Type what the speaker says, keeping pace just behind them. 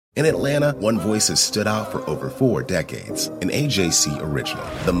In Atlanta, one voice has stood out for over 4 decades. An AJC original,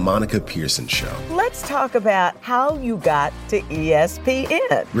 The Monica Pearson Show. Let's talk about how you got to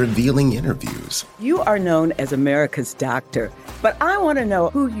ESPN. Revealing interviews. You are known as America's doctor, but I want to know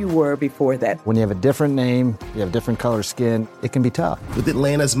who you were before that. When you have a different name, you have different color skin, it can be tough. With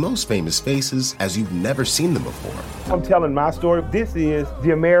Atlanta's most famous faces as you've never seen them before. I'm telling my story. This is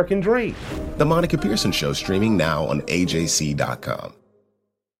the American dream. The Monica Pearson Show, streaming now on AJC.com.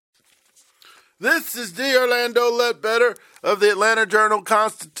 This is D. Orlando Ledbetter of the Atlanta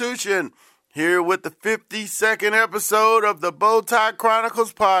Journal-Constitution, here with the 52nd episode of the Bowtie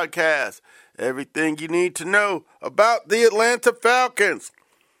Chronicles podcast. Everything you need to know about the Atlanta Falcons.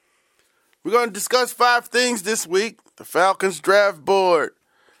 We're going to discuss 5 things this week. The Falcons draft board.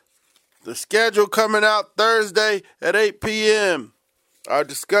 The schedule coming out Thursday at 8 p.m. Our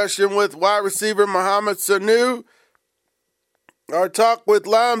discussion with wide receiver Mohamed Sanu. Our talk with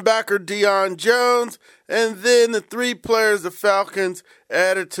linebacker Deion Jones, and then the 3 players the Falcons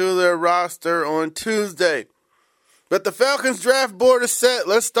added to their roster on Tuesday. But the Falcons draft board is set.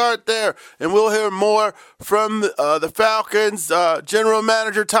 Let's start there, and we'll hear more from the Falcons general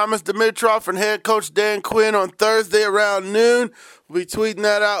manager Thomas Dimitroff and head coach Dan Quinn on Thursday around noon. We'll be tweeting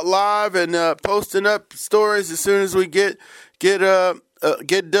that out live and posting up stories as soon as we get done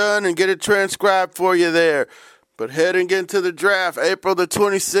and get it transcribed for you there. But heading into the draft, April the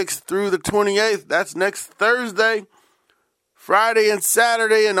 26th through the 28th, that's next Thursday, Friday and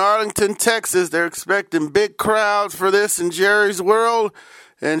Saturday in Arlington, Texas. They're expecting big crowds for this in Jerry's World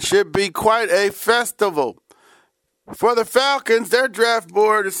and should be quite a festival. For the Falcons, their draft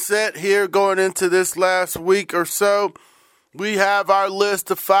board is set here going into this last week or so. We have our list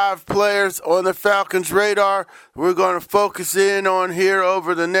of 5 players on the Falcons' radar we're going to focus in on here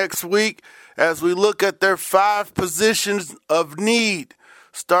over the next week as we look at their 5 positions of need.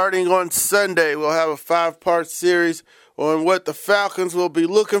 Starting on Sunday, we'll have a 5-part series on what the Falcons will be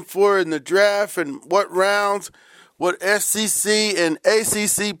looking for in the draft and what rounds, what SEC and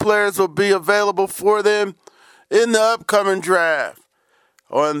ACC players will be available for them in the upcoming draft.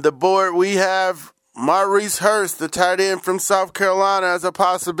 On the board, we have Maurice Hurst, the tight end from South Carolina, as a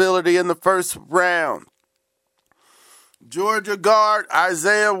possibility in the first round. Georgia guard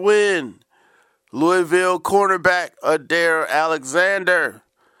Isaiah Wynn. Louisville cornerback Adair Alexander.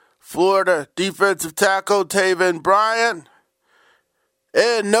 Florida defensive tackle Taven Bryan.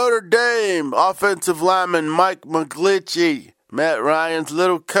 And Notre Dame offensive lineman Mike McGlinchey, Matt Ryan's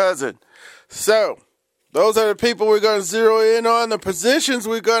little cousin. So, those are the people we're going to zero in on. The positions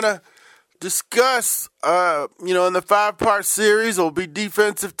we're going to discuss, in the 5-part series will be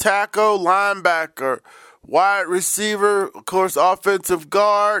defensive tackle, linebacker, wide receiver, of course, offensive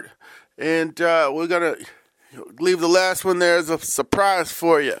guard. And we're going to leave the last one there as a surprise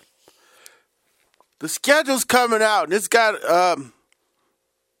for you. The schedule's coming out, and it's got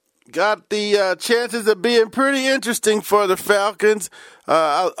the chances of being pretty interesting for the Falcons.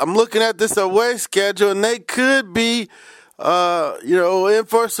 I'm looking at this away schedule, and they could be, in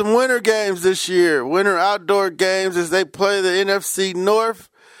for some winter games this year, winter outdoor games as they play the NFC North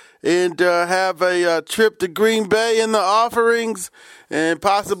and have a trip to Green Bay in the offerings. And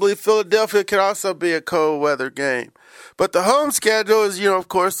possibly Philadelphia could also be a cold weather game. But the home schedule is, of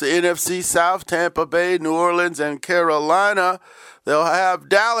course, the NFC South, Tampa Bay, New Orleans, and Carolina. They'll have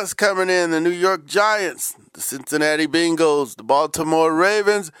Dallas coming in, the New York Giants, the Cincinnati Bengals, the Baltimore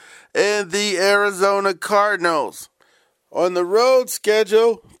Ravens, and the Arizona Cardinals. On the road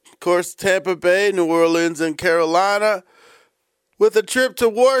schedule, of course, Tampa Bay, New Orleans, and Carolina, with a trip to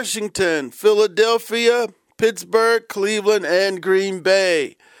Washington, Philadelphia, Pittsburgh, Cleveland, and Green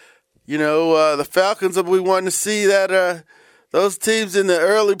Bay. The Falcons will be wanting to see that those teams in the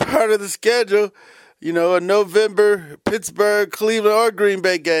early part of the schedule. A November Pittsburgh, Cleveland, or Green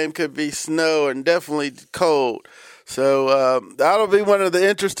Bay game could be snow and definitely cold. So that'll be one of the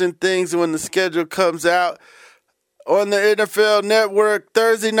interesting things when the schedule comes out. On the NFL Network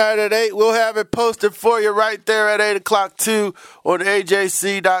Thursday night at 8. We'll have it posted for you right there at 8 o'clock too on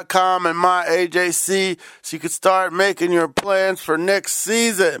AJC.com and my AJC so you can start making your plans for next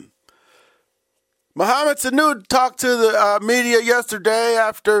season. Mohamed Sanu talked to the media yesterday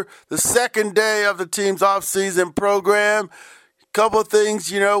after the second day of the team's off-season program. Couple of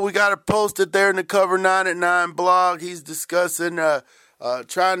things, we got it posted there in the Cover 9 at 9 blog. He's discussing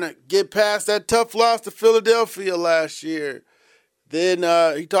trying to get past that tough loss to Philadelphia last year. Then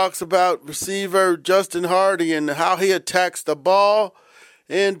he talks about receiver Justin Hardy and how he attacks the ball.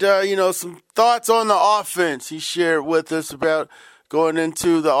 And, some thoughts on the offense he shared with us about going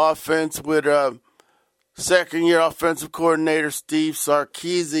into the offense with second-year offensive coordinator Steve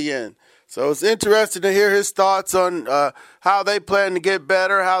Sarkisian. So it's interesting to hear his thoughts on how they plan to get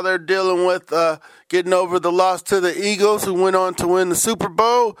better, how they're dealing with getting over the loss to the Eagles, who went on to win the Super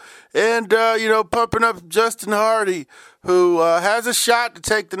Bowl, and, pumping up Justin Hardy, who has a shot to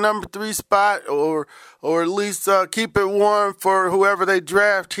take the number 3 spot or at least keep it warm for whoever they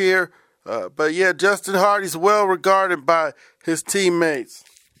draft here. But, yeah, Justin Hardy's well regarded by his teammates.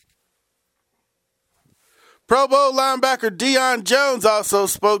 Pro Bowl linebacker Deion Jones also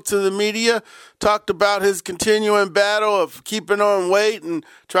spoke to the media, talked about his continuing battle of keeping on weight and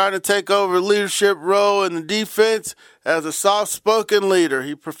trying to take over a leadership role in the defense as a soft-spoken leader.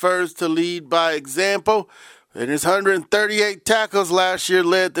 He prefers to lead by example. And his 138 tackles last year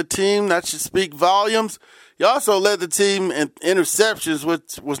led the team. That should speak volumes. He also led the team in interceptions,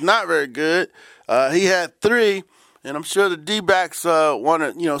 which was not very good. He had 3, and I'm sure the D-backs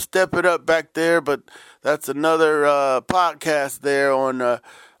want to, step it up back there, but that's another podcast there on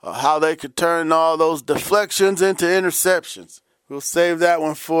how they could turn all those deflections into interceptions. We'll save that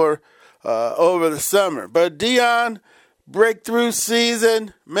one for over the summer. But Deion, breakthrough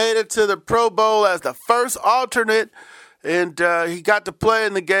season, made it to the Pro Bowl as the first alternate, and he got to play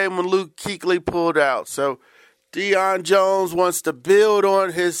in the game when Luke Kuechly pulled out. So Deion Jones wants to build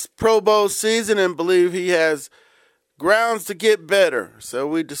on his Pro Bowl season and believe he has grounds to get better. So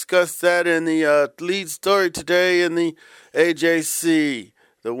we discussed that in the lead story today in the AJC,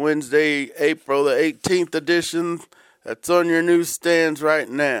 the Wednesday, April the 18th edition. That's on your newsstands right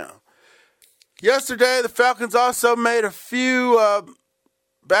now. Yesterday, the Falcons also made a few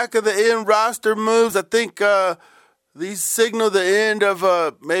back-of-the-end roster moves. I think these signal the end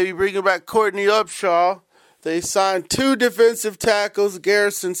of maybe bringing back Courtney Upshaw. They signed 2 defensive tackles,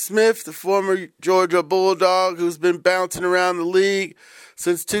 Garrison Smith, the former Georgia Bulldog, who's been bouncing around the league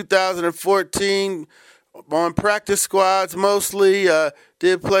since 2014 on practice squads mostly.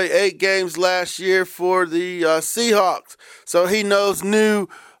 Did play 8 games last year for the Seahawks. So he knows new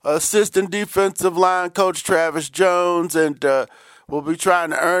assistant defensive line coach Travis Jones, and will be trying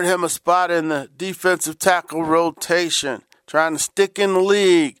to earn him a spot in the defensive tackle rotation, trying to stick in the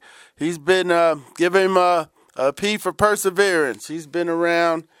league. He's been giving him a P for perseverance. He's been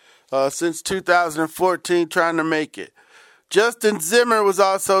around since 2014 trying to make it. Justin Zimmer was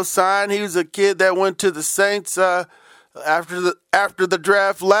also signed. He was a kid that went to the Saints after the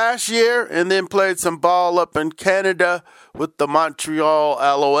draft last year and then played some ball up in Canada with the Montreal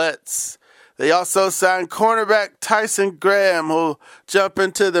Alouettes. They also signed cornerback Tyson Graham, who'll jump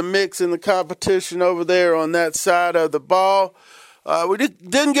into the mix in the competition over there on that side of the ball. We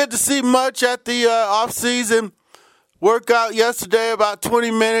didn't get to see much at the off-season workout yesterday, about 20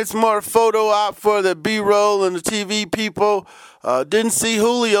 minutes, more photo op for the B-roll and the TV people. Didn't see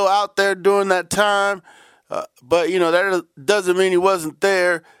Julio out there during that time, but, that doesn't mean he wasn't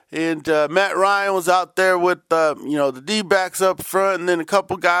there. And Matt Ryan was out there with, the D-backs up front, and then a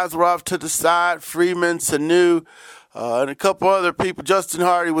couple guys were off to the side, Freeman, Sanu, and a couple other people. Justin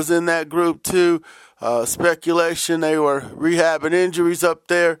Hardy was in that group, too. Speculation they were rehabbing injuries up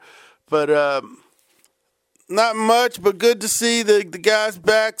there, but not much, but good to see the guys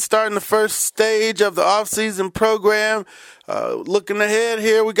back starting the first stage of the off-season program. Looking ahead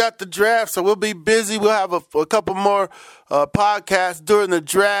here, we got the draft, so we'll be busy. We'll have a couple more podcasts during the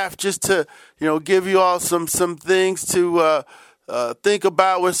draft just to, give you all some things to think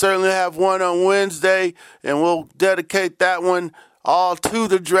about. We'll certainly have one on Wednesday, and we'll dedicate that one all to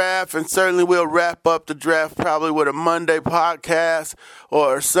the draft, and certainly we'll wrap up the draft probably with a Monday podcast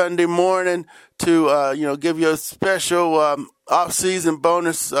or Sunday morning to, give you a special off-season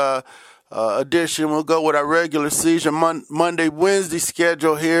bonus edition. We'll go with our regular season Monday, Wednesday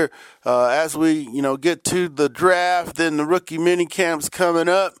schedule here as we, get to the draft. Then the rookie mini camps coming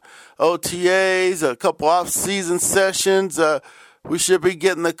up, OTAs, a couple off-season sessions. We should be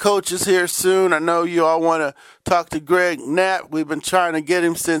getting the coaches here soon. I know you all want to talk to Greg Knapp. We've been trying to get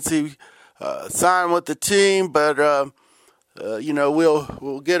him since he signed with the team, but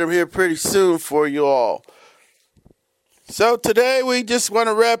we'll get him here pretty soon for you all. So today we just want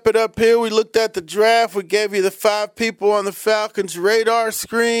to wrap it up here. We looked at the draft. We gave you the 5 people on the Falcons radar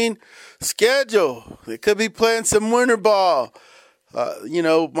screen schedule. They could be playing some winter ball.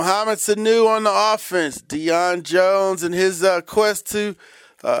 Mohamed Sanu on the offense, Deion Jones and his quest to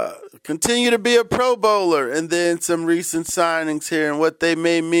continue to be a Pro Bowler, and then some recent signings here and what they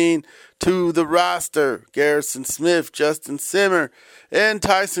may mean to the roster. Garrison Smith, Justin Zimmer, and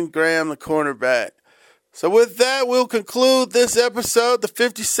Tyson Graham, the cornerback. So with that, we'll conclude this episode, the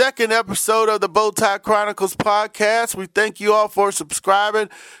 52nd episode of the Bowtie Chronicles podcast. We thank you all for subscribing,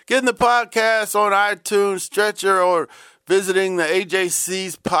 getting the podcast on iTunes, Stitcher, or visiting the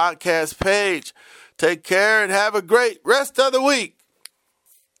AJC's podcast page. Take care and have a great rest of the week.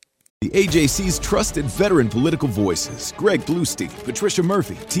 The AJC's trusted veteran political voices, Greg Bluestein, Patricia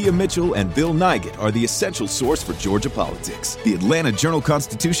Murphy, Tia Mitchell, and Bill Nighet, are the essential source for Georgia politics. The Atlanta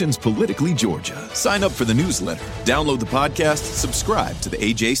Journal-Constitution's Politically Georgia. Sign up for the newsletter, download the podcast, subscribe to the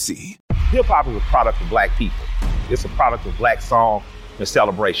AJC. Hip-hop is a product of black people. It's a product of black song and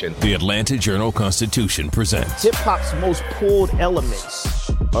celebration. The Atlanta Journal-Constitution presents hip-hop's most pulled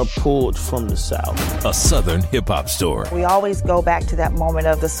elements are pulled from the South. A Southern hip-hop story. We always go back to that moment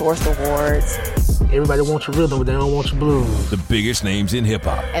of the Source Awards. Everybody wants your rhythm, but they don't want your blues. The biggest names in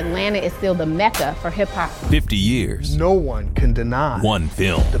hip-hop. Atlanta is still the mecca for hip-hop. 50 years. No one can deny one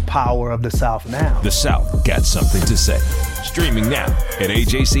film. The power of the South now. The South got something to say. Streaming now at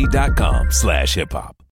ajc.com/hiphop.